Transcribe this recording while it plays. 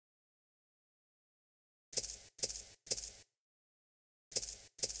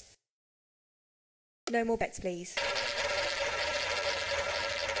No more bets, please.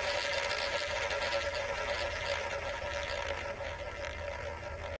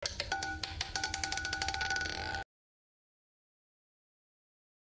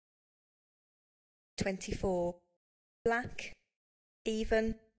 $24. Black,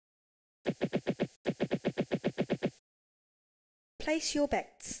 even. Place your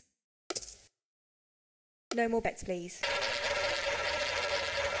bets. No more bets, please.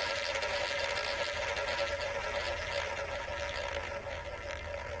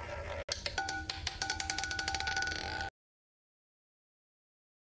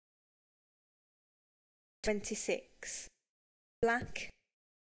 $26. Black,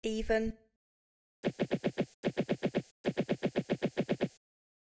 even.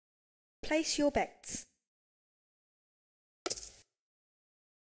 Place your bets.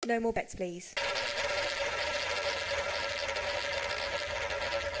 No more bets, please.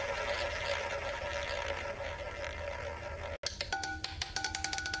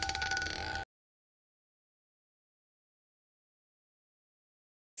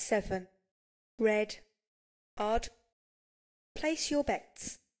 $7. Red, odd. Place your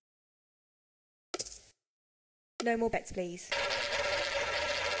bets. No more bets, please.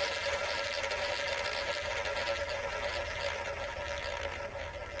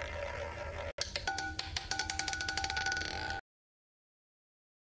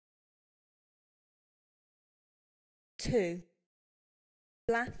 $2.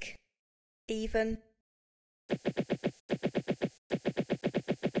 Black, even.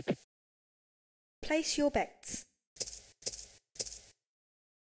 Place your bets.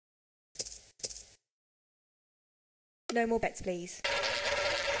 No more bets, please.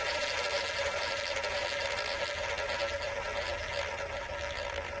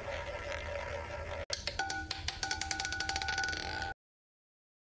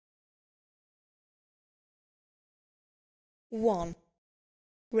 $1.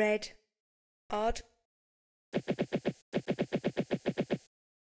 Red, odd.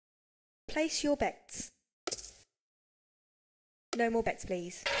 Place your bets. No more bets,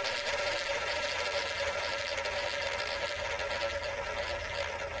 please.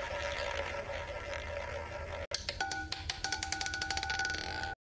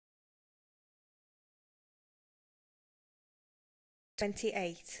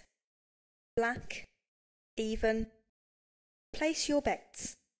 $28. Black, even. Place your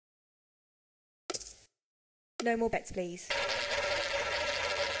bets. No more bets, please.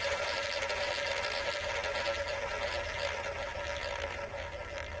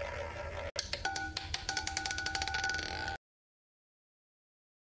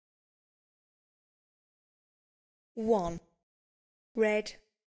 $1. Red,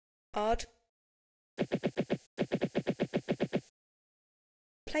 odd.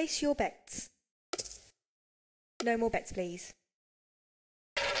 Place your bets. No more bets, please.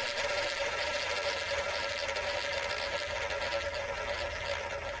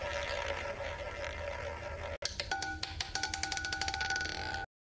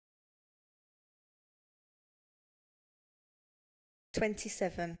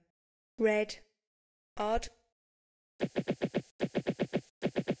 $27. Red, odd.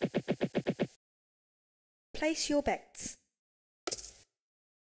 Place your bets.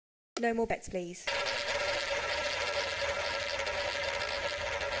 No more bets, please.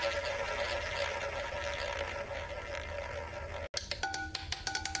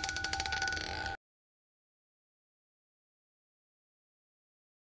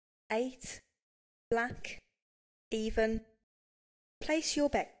 $8. Black, even. Place your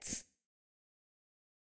bets.